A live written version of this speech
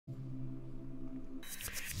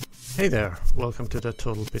Hey there, welcome to the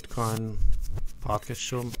Total Bitcoin podcast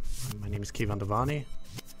show. My name is Keyvan,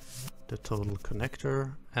 the Total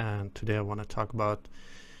Connector, and today I want to talk about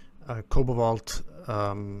CoboVault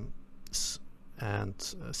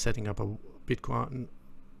and setting up a Bitcoin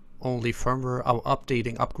only firmware,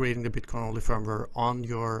 upgrading the Bitcoin only firmware on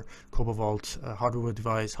your CoboVault hardware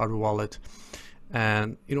device, hardware wallet,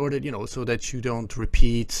 and in order, so that you don't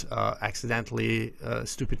repeat accidentally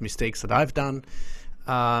stupid mistakes that I've done.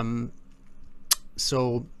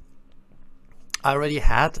 So I already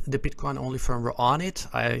had the Bitcoin only firmware on it.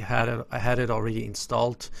 I had it already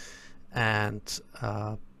installed, and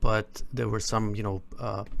but there were some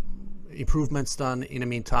improvements done in the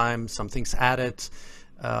meantime, some things added,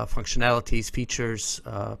 functionalities, features,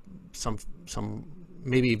 some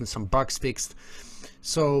maybe even some bugs fixed.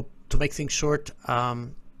 So to make things short,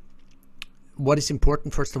 what is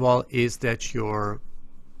important first of all is that your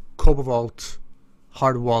CoboVault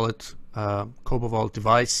hardware wallet, CoboVault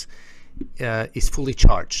device is fully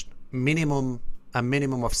charged. A minimum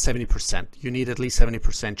of 70%. You need at least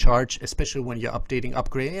 70% charge, especially when you're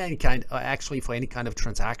upgrading any kind. Actually, for any kind of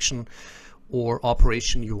transaction or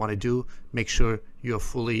operation you want to do, make sure you're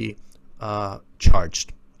fully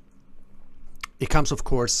charged. It comes, of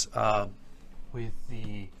course, with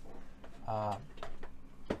the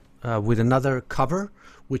with another cover,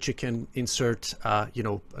 which you can insert, a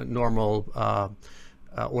normal.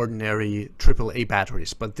 Ordinary AAA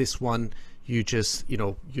batteries, but this one you just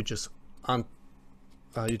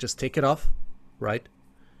take it off, right,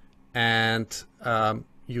 and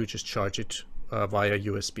you just charge it via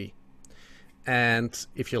USB. And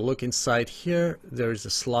if you look inside here, there is a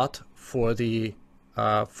slot for the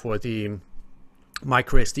micro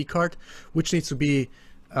SD card, which needs to be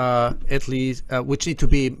which need to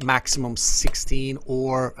be maximum 16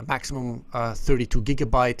 or a maximum 32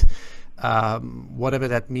 gigabyte. Whatever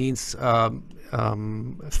that means,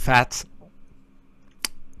 FAT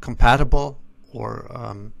compatible or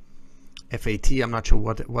FAT. I'm not sure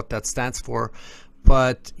what that stands for,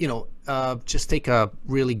 but just take a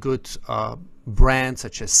really good brand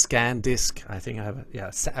such as SanDisk. I think I have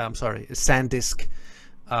SanDisk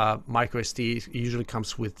micro SD usually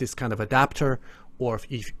comes with this kind of adapter, or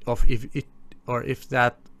if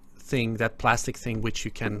that thing, that plastic thing, which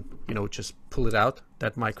you can just pull it out,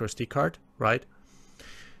 that micro SD card, right?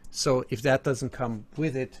 So if that doesn't come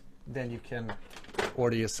with it, then you can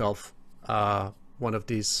order yourself one of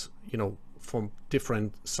these, from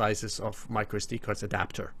different sizes of micro SD cards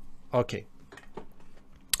adapter. Okay,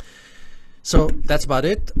 so that's about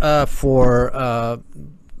it for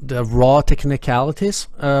the raw technicalities.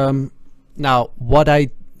 Now what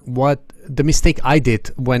the mistake I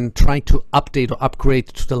did when trying to update or upgrade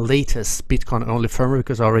to the latest Bitcoin only firmware,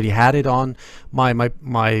 because I already had it on my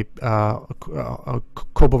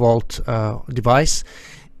CoboVault device,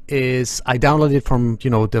 is I downloaded it from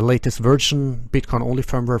the latest version Bitcoin only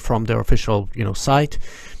firmware from their official site,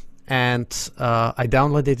 and I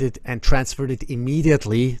downloaded it and transferred it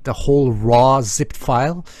immediately, the whole raw zipped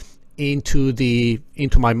file, into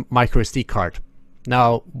my micro SD card.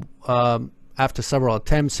 Now after several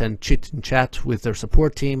attempts and chit and chat with their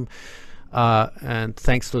support team, and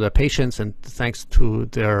thanks to their patience and thanks to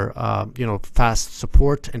their fast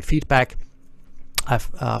support and feedback,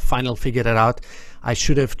 I've finally figured it out. I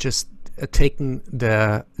should have just taken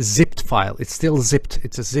the zipped file. It's still zipped.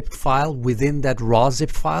 It's a zipped file. Within that raw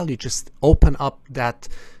zip file, you just open up that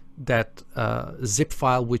zip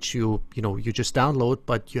file, which you just download,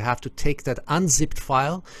 but you have to take that unzipped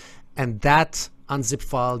file, and that unzipped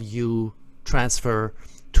file you transfer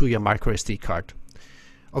to your micro SD card.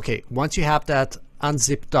 Okay, once you have that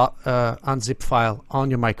unzipped file on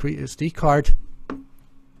your micro SD card,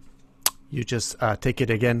 you just take it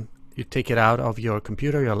again. You take it out of your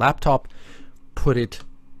computer, your laptop, put it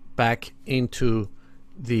back into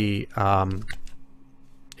the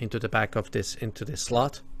back of this, into this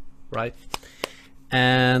slot, right?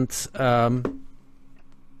 And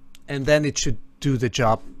then it should do the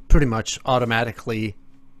job pretty much automatically,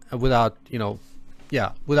 without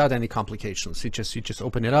without any complications. You just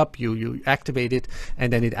open it up, you activate it,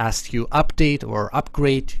 and then it asks you update or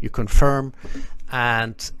upgrade. You confirm,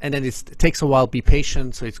 and then it takes a while. Be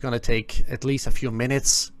patient. So it's going to take at least a few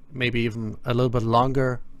minutes, maybe even a little bit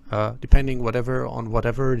longer, depending on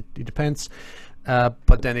whatever it depends.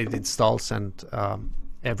 But then it installs, and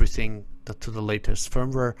everything to the latest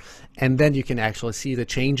firmware, and then you can actually see the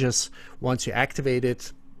changes once you activate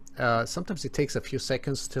it. Sometimes it takes a few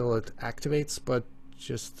seconds till it activates, but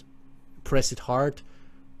just press it hard,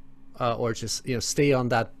 or just stay on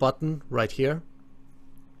that button right here.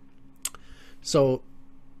 So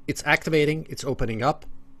it's activating, it's opening up,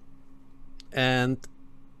 and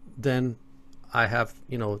then I have,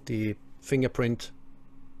 you know, the fingerprint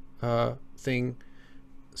thing.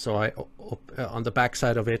 So I on the back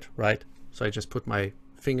side of it, right? So I just put my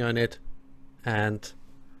finger in it, and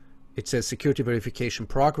it says security verification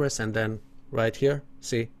progress, and then right here,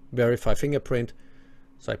 see, verify fingerprint.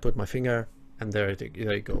 So I put my finger, and there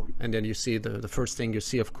you go. And then you see the first thing you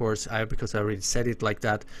see, of course, because I already set it like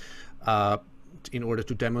that, in order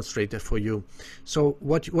to demonstrate that for you. So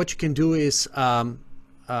what you can do is,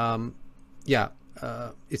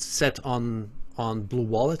 it's set on Blue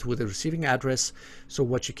Wallet with a receiving address. So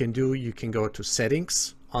what you can do, you can go to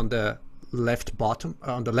settings on the left bottom,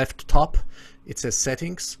 on the left top, it says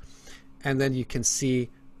settings, and then you can see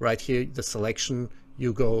right here the selection.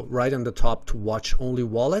 You go right on the top to WatchOnly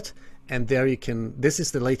Wallet, and there you can, this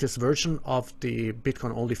is the latest version of the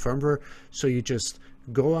Bitcoin only firmware. So you just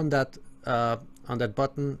go on that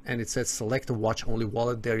button, and it says select a WatchOnly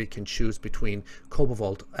wallet. There you can choose between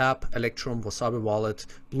CoboVault app, Electrum, Wasabi wallet,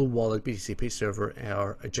 Blue Wallet, BTCP server,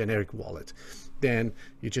 or a generic wallet. Then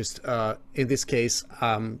you just, in this case,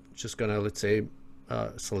 I'm just gonna, let's say,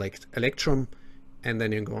 select Electrum, and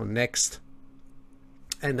then you go on next.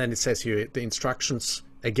 And then it says here the instructions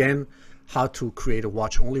again, how to create a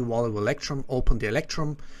WatchOnly wallet with Electrum. Open the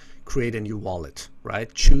Electrum, create a new wallet,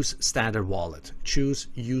 right? Choose standard wallet, choose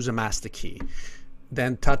use a master key.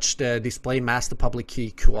 Then touch the display master public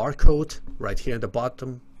key QR code right here at the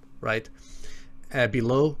bottom, right?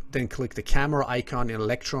 Below, then click the camera icon in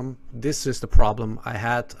Electrum. This is the problem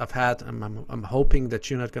I've had. I'm hoping that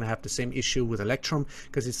you're not going to have the same issue with Electrum,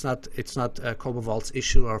 because it's not CoboVault's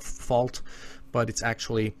issue or fault, but it's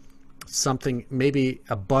actually something, maybe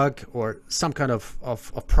a bug or some kind of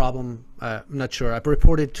problem. I'm not sure. I've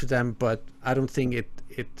reported to them, but I don't think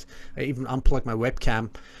I even unplugged my webcam.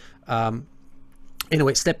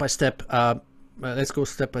 Anyway, step by step. Let's go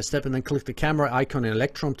step by step, and then click the camera icon in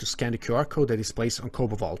Electrum to scan the QR code that displays on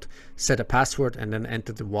CoboVault. Set a password, and then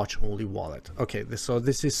enter the WatchOnly wallet. Okay, so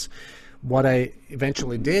this is what I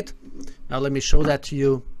eventually did. Now let me show that to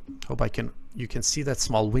you. Hope you can see that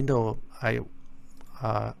small window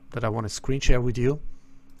that I want to screen share with you.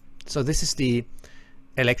 So this is the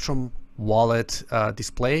Electrum wallet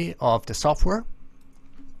display of the software.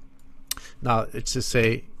 Now it's just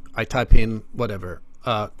say I type in whatever,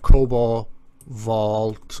 CoboVault,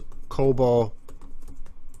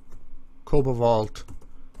 CoboVault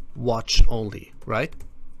WatchOnly, right?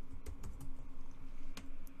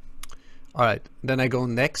 All right, then I go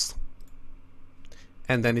next,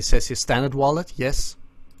 and then it says here standard wallet, yes.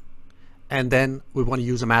 And then we want to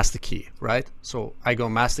use a master key, right? So I go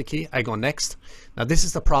master key, I go next. Now this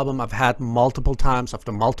is the problem I've had multiple times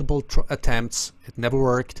after multiple attempts. It never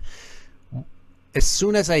worked. As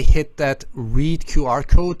soon as I hit that read QR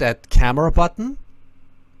code, that camera button,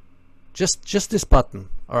 just this button,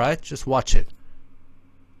 all right? Just watch it.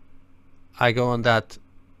 I go on that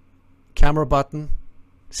camera button.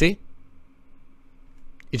 See?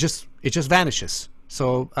 It just vanishes.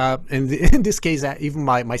 So in this case, even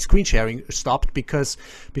my screen sharing stopped because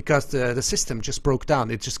the system just broke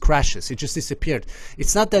down. It just crashes. It just disappeared.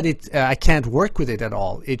 It's not that I can't work with it at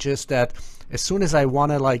all. It's just that as soon as I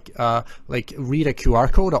want to like read a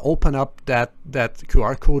QR code, or open up that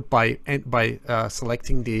QR code by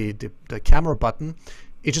selecting the camera button,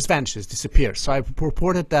 it just vanishes, disappears. So I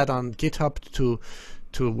reported that on GitHub to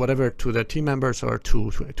the team members or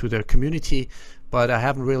to the community, but I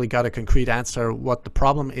haven't really got a concrete answer what the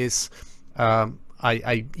problem is.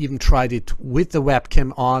 I even tried it with the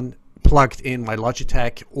webcam on, plugged in my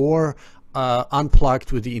Logitech, or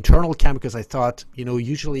unplugged with the internal cam, because I thought,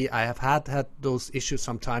 usually I have had those issues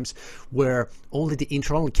sometimes where only the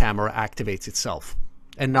internal camera activates itself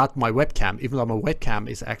and not my webcam, even though my webcam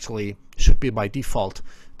is actually should be by default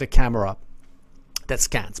the camera that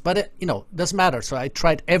scans. But it doesn't matter. So I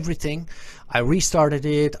tried everything. I restarted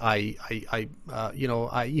it. I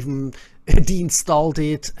even deinstalled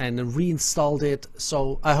it and reinstalled it.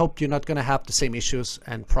 So I hope you're not going to have the same issues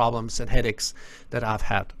and problems and headaches that I've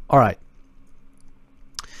had. All right.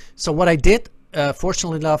 So what I did,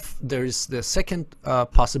 fortunately enough, there is the second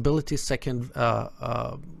possibility, second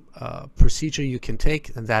procedure you can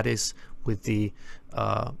take, and that is with the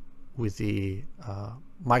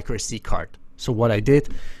micro SD card. So what I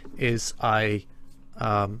did is I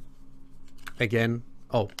again,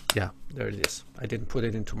 oh yeah, there it is. I didn't put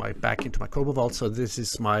it back into my CoboVault. So this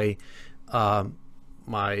is my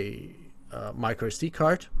micro SD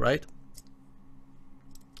card, right?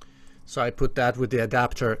 So I put that with the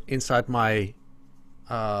adapter inside my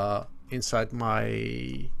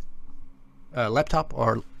laptop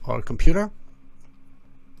or computer,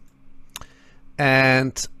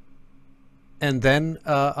 and And then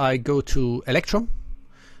I go to Electrum.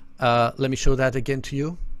 Let me show that again to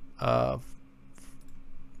you,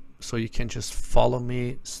 so you can just follow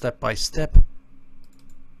me step by step.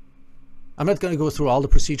 I'm not going to go through all the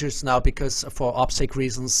procedures now because for OPSEC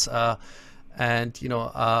reasons, and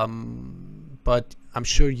but I'm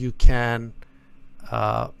sure you can.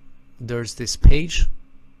 There's this page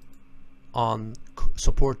on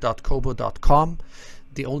support.cobo.com.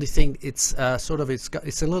 The only thing, it's it's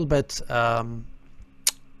a little bit not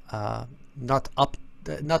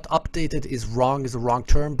updated is the wrong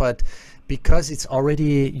term, but because it's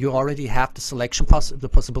you already have the selection the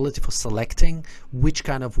possibility for selecting which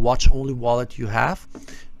kind of watch-only wallet you have.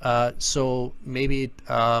 So maybe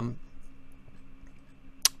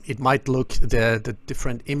it might look, the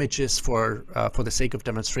different images for the sake of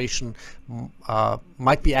demonstration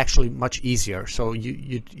might be actually much easier. So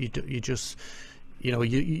you just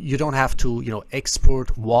you don't have to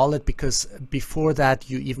export wallet, because before that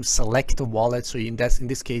you even select the wallet. So in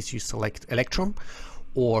this case you select Electrum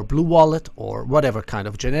or Blue Wallet or whatever kind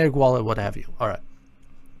of generic wallet, what have you. All right.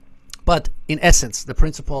 But in essence, the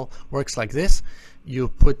principle works like this: you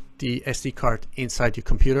put the SD card inside your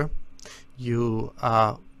computer, you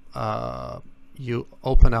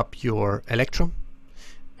open up your Electrum,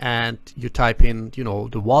 and you type in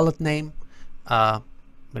the wallet name. Let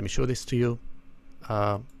me show this to you.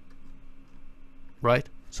 Right,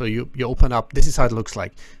 so you open up, this is how it looks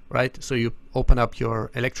like, right? So you open up your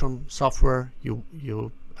Electrum software, you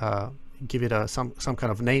give it some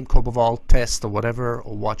kind of name, CoboVault test or whatever,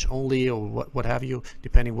 or watch only, or what have you,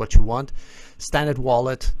 depending what you want. Standard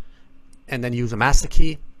wallet, and then use a master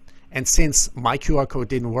key. And since my QR code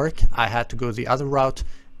didn't work, I had to go the other route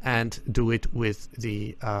and do it with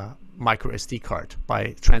the micro SD card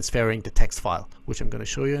by transferring the text file, which I'm going to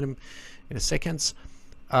show you in a second.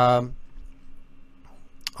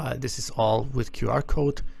 This is all with QR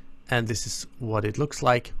code, and this is what it looks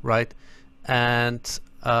like, right? And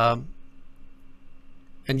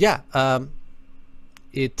yeah,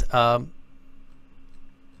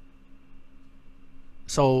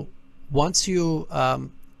 so once you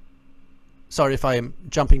sorry if I am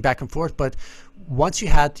jumping back and forth, but once you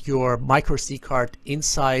had your micro SD card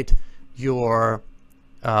inside your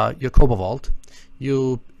CoboVault,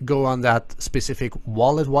 you go on that specific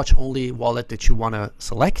wallet, watch-only wallet that you want to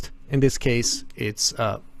select. In this case, it's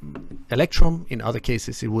Electrum. In other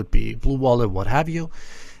cases, it would be Blue Wallet, what have you.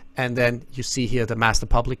 And then you see here the master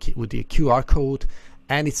public key with the QR code,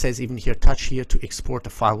 and it says even here, touch here to export the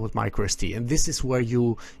file with microSD. And this is where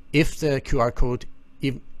you, if the QR code,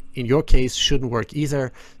 in your case, shouldn't work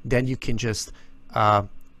either, then you can just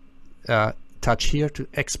touch here to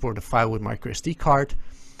export the file with microSD card,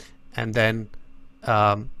 and then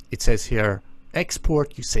it says here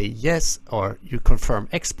export, you say yes, or you confirm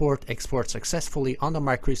export successfully on the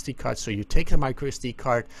micro SD card. So you take the micro SD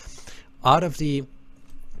card out of the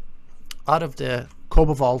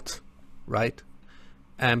CoboVault, right,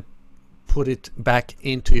 and put it back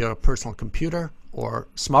into your personal computer or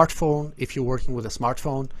smartphone if you're working with a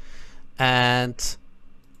smartphone, and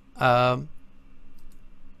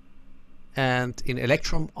in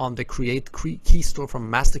Electrum, on the create key store from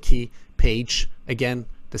master key page, again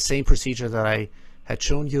the same procedure that I had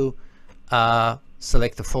shown you.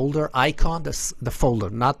 Select the folder icon, the folder,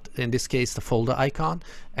 not in this case the folder icon,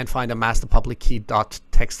 and find a master public key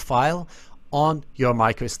 .text file on your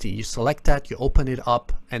microSD. You select that, you open it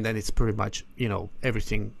up, and then it's pretty much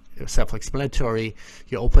everything self-explanatory.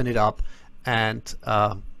 You open it up, and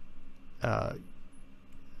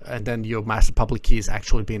then your master public key is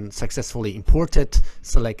actually been successfully imported.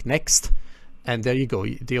 Select next, and there you go.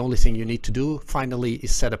 The only thing you need to do finally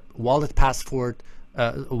is set up wallet password,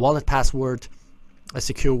 a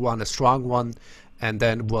secure one, a strong one, and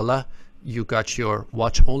then voila, you got your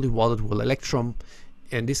watch-only wallet with Electrum.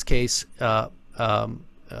 In this case,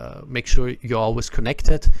 make sure you're always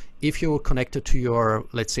connected. If you're connected to your,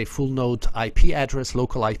 let's say, full node IP address,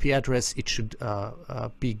 local IP address, it should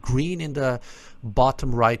be green in the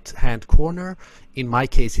bottom right hand corner. In my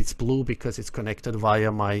case, it's blue because it's connected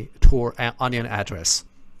via my Tor onion address,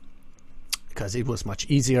 because it was much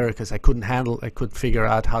easier, because I couldn't figure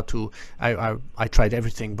out how to, I tried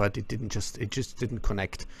everything, but it just didn't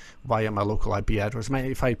connect via my local IP address.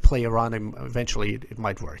 If I play around, eventually it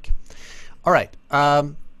might work. All right,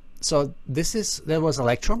 so that was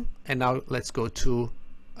Electrum, and now let's go to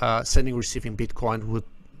sending, receiving Bitcoin with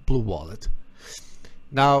Blue Wallet.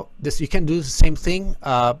 Now you can do the same thing,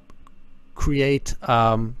 create,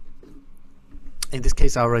 in this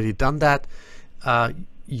case I already done that.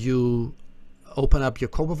 You open up your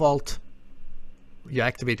CoboVault, you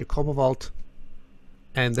activate your CoboVault,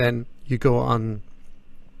 and then you go on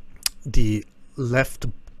the left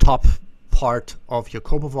top part of your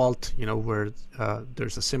Cobo Vault, you know, where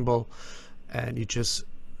there's a symbol, and you just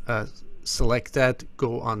select that,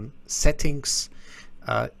 go on settings.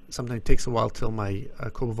 Sometimes it takes a while till my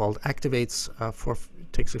Cobo Vault activates.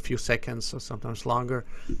 It takes a few seconds or sometimes longer,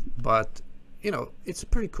 but you know, it's a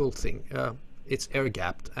pretty cool thing. It's air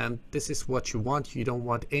gapped, and this is what you want. You don't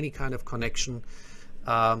want any kind of connection.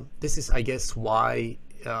 This is, I guess, why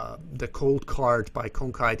the cold card by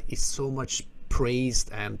Concite is so much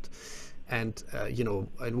praised and you know,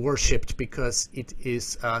 and worshipped, because it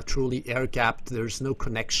is truly air gapped. There's no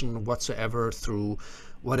connection whatsoever through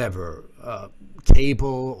whatever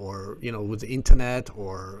cable, or you know, with the internet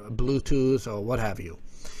or Bluetooth or what have you.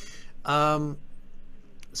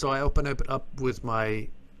 So I open it up with my,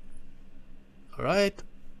 all right.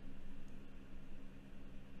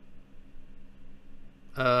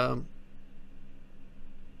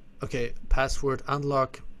 Okay, password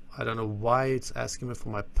unlock. I don't know why it's asking me for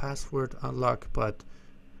my password unlock, but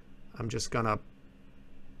I'm just gonna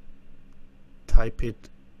type it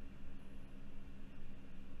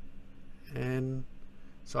in.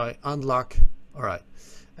 So I unlock. All right,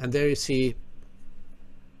 and there you see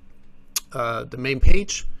the main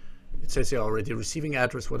page. It says here already receiving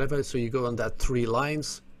address, whatever. So you go on that 3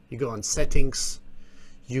 lines, you go on settings,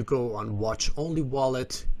 you go on WatchOnly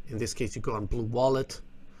Wallet. In this case, you go on Blue Wallet,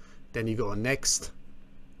 then you go on next,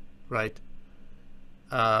 right?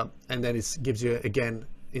 And then it gives you again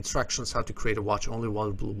instructions how to create a WatchOnly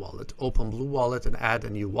Wallet, Blue Wallet. Open Blue Wallet and add a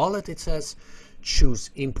new wallet. It says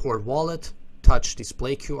choose import wallet, touch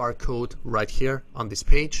display QR code right here on this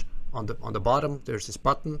page. On the bottom, there's this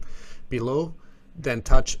button below. Then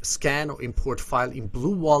touch scan or import file in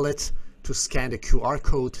Blue Wallet to scan the QR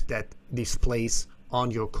code that displays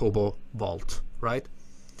on your Cobo Vault, right?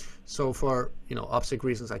 So for, you know, obstacle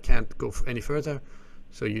reasons, I can't go any further.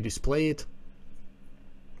 So you display it,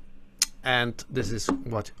 and this is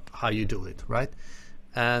how you do it, right?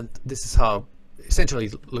 And this is how essentially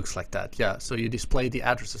it looks like that. Yeah. So you display the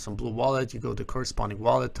addresses on Blue Wallet. You go to the corresponding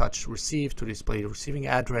wallet, touch receive to display the receiving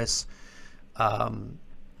address.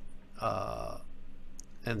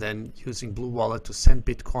 And then using Blue Wallet to send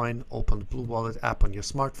Bitcoin, open the Blue Wallet app on your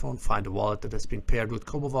smartphone, find a wallet that has been paired with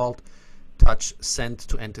CoboVault, touch send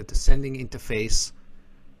to enter the sending interface.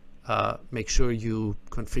 Make sure you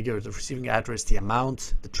configure the receiving address, the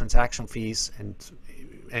amount, the transaction fees, and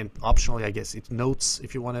optionally, I guess, it notes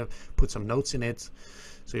if you want to put some notes in it.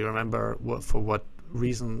 So you remember for what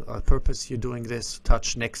reason or purpose you're doing this.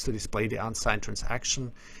 Touch next to display the unsigned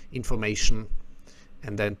transaction information,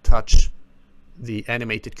 and then touch the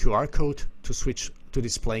animated QR code to switch to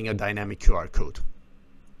displaying a dynamic QR code.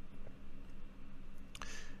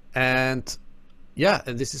 And yeah,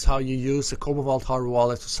 and this is how you use a Cobo Vault Hardware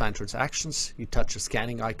Wallet to sign transactions. You touch the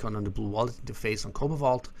scanning icon on the Blue Wallet interface on Cobo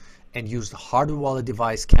Vault and use the hardware wallet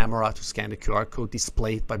device camera to scan the QR code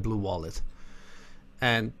displayed by Blue Wallet.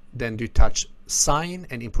 And then you touch sign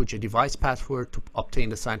and input your device password to obtain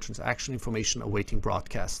the signed transaction information awaiting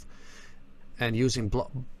broadcast. And using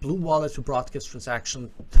Blue Wallet to broadcast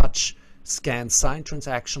transaction, touch scan sign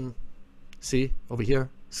transaction. See over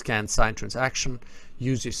here, scan sign transaction.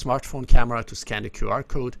 Use your smartphone camera to scan the QR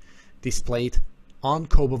code displayed on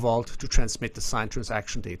Cobo Vault to transmit the signed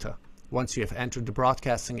transaction data. Once you have entered the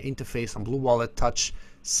broadcasting interface on Blue Wallet, touch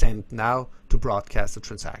send now to broadcast the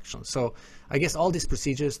transaction. So I guess all these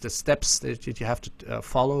procedures, the steps that you have to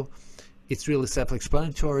follow, it's really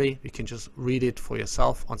self-explanatory. You can just read it for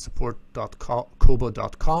yourself on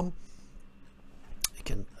support.cobo.com. You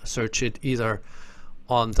can search it either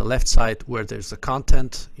on the left side where there's the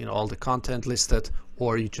content, you know, all the content listed,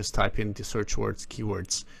 or you just type in the search words,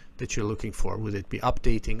 keywords that you're looking for. Would it be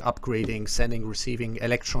updating, upgrading, sending, receiving,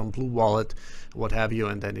 Electrum&Blue Wallet, what have you,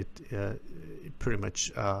 and then it pretty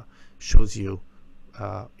much shows you,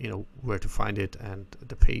 you know, where to find it and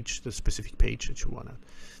the page, the specific page that you want to.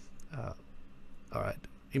 All right.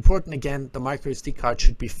 Important again, the micro SD card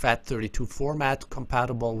should be FAT32 format,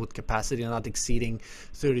 compatible with capacity not exceeding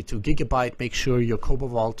 32 gigabyte. Make sure your Cobo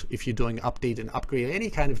Vault, if you're doing update and upgrade, any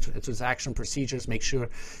kind of transaction procedures, make sure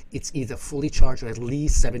it's either fully charged or at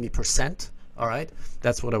least 70%. All right.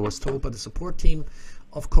 That's what I was told by the support team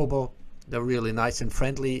of Cobo. They're really nice and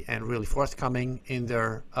friendly and really forthcoming in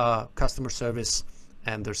their customer service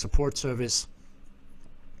and their support service.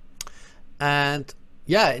 And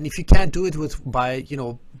yeah, and if you can't do it by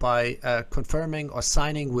confirming or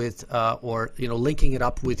signing with or linking it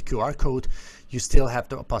up with QR code, you still have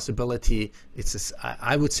the possibility.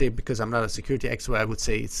 I would say, because I'm not a security expert, I would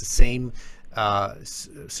say it's the same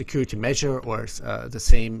security measure or the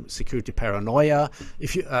same security paranoia.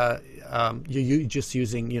 If you you're just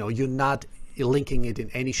using, you're not linking it in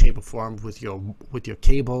any shape or form with your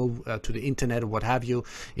cable to the internet or what have you.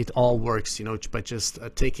 It all works, by just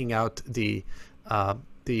taking out the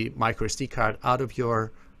micro SD card out of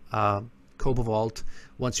your CoboVault.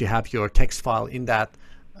 Once you have your text file in that,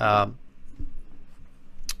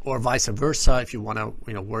 or vice versa, if you want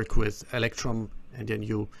to work with Electrum, and then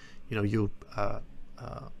you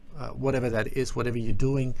whatever that is, whatever you're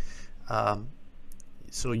doing,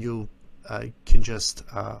 so you can just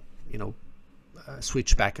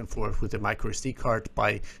switch back and forth with the micro SD card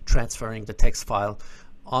by transferring the text file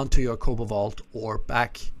onto your CoboVault or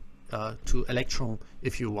back to Electrum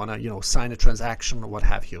if you want to sign a transaction or what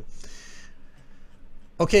have you.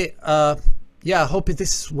 Okay, yeah, I hope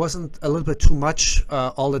this wasn't a little bit too much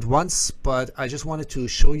all at once, but I just wanted to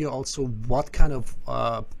show you also what kind of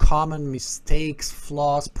common mistakes,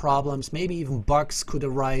 flaws, problems, maybe even bugs could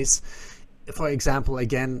arise. For example,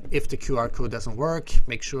 again, if the QR code doesn't work,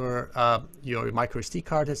 make sure your micro SD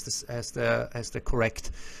card has the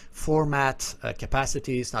correct format,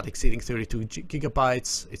 capacity is not exceeding 32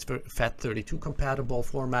 gigabytes. It's FAT32 compatible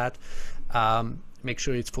format. Make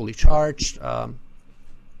sure it's fully charged.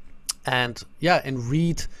 And yeah, and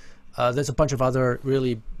read. There's a bunch of other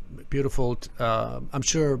really beautiful. I'm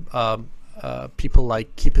sure people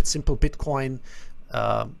like Keep It Simple Bitcoin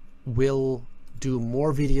will do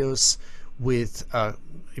more videos with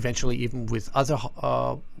eventually even with other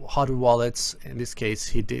hardware wallets. In this case,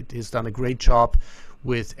 he's done a great job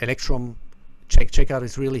with Electrum. Check out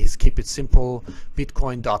his Keep It Simple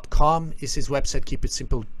Bitcoin.com is his website. Keep It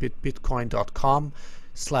Simple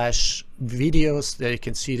Bitcoin.com/videos. There you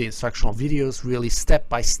can see the instructional videos, really step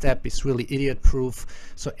by step. It's really idiot proof,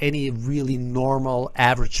 so any really normal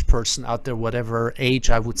average person out there, whatever age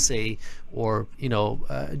I would say, or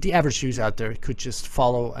the average user out there, could just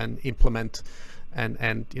follow and implement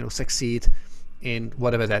and succeed in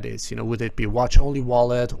whatever that is. Would it be WatchOnly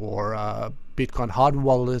Wallet or Bitcoin hardware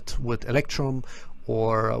wallet with Electrum,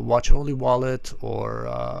 or WatchOnly Wallet,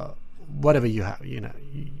 or whatever you have,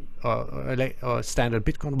 or standard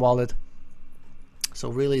Bitcoin wallet. So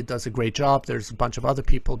really it does a great job. There's a bunch of other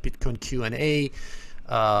people, Bitcoin Q&A,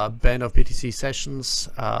 Ben of BTC Sessions,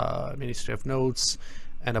 Ministry of Nodes,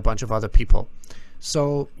 and a bunch of other people.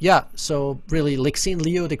 So yeah, so really Lixin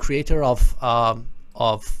Leo, the creator of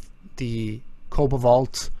the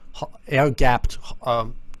CoboVault Airgapped,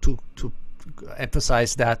 to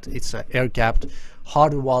emphasize that it's an Airgapped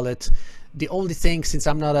hardware wallet. The only thing, since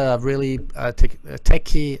I'm not a really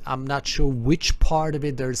techie, I'm not sure which part of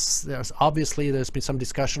it. There's been some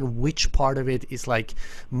discussion of which part of it is, like,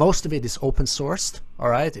 most of it is open sourced, all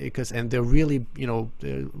right? And they're really,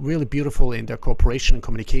 they're really beautiful in their cooperation and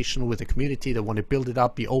communication with the community. They want to build it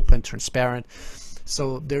up, be open, transparent.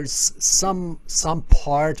 So there's some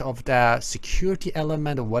part of the security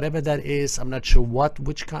element or whatever that is. I'm not sure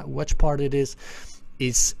which part it is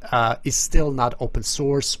still not open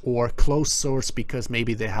source or closed source, because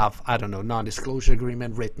maybe they have, I don't know, non-disclosure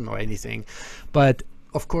agreement written or anything. But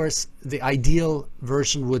of course, the ideal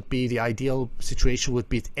version would be, the ideal situation would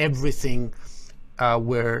be everything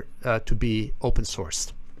were to be open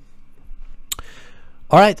sourced.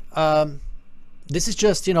 All right. This is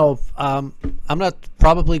just, I'm not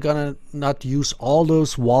probably gonna not use all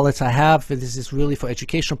those wallets I have. This is really for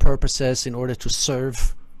educational purposes, in order to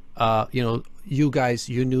serve you guys,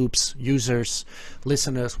 you noobs, users,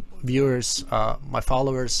 listeners, viewers, my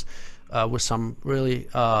followers, with some really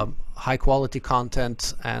high quality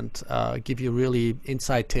content, and give you really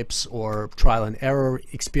inside tips or trial and error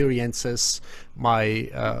experiences, my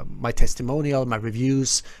testimonial, my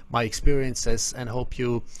reviews, my experiences, and hope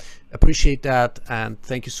you appreciate that. And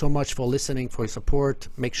thank you so much for listening, for your support.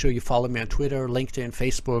 Make sure you follow me on Twitter, LinkedIn,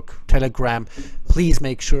 Facebook, Telegram. Please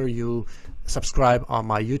make sure you subscribe on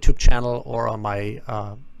my YouTube channel or on my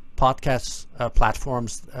podcast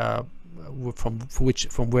platforms from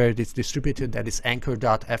where it is distributed. That is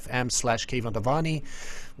anchor.fm/Keyvan,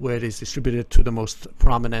 where it is distributed to the most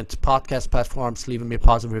prominent podcast platforms. Leaving me a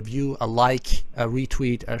positive review, a like, a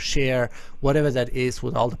retweet, a share, whatever that is,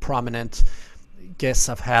 with all the prominent guests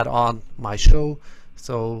I've had on my show.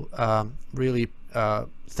 So really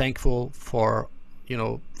thankful for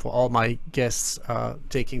all my guests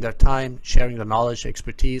taking their time, sharing their knowledge,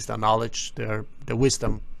 expertise, their knowledge, their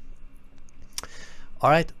wisdom. All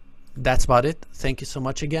right, that's about it. Thank you so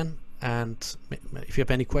much again. And if you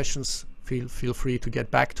have any questions, feel free to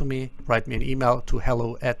get back to me. Write me an email to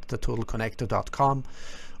hello@thetotalconnector.com,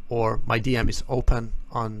 or my DM is open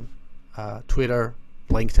on Twitter,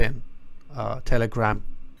 LinkedIn, Telegram,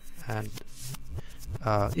 and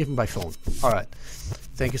even by phone. All right.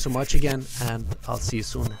 Thank you so much again, and I'll see you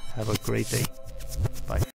soon. Have a great day.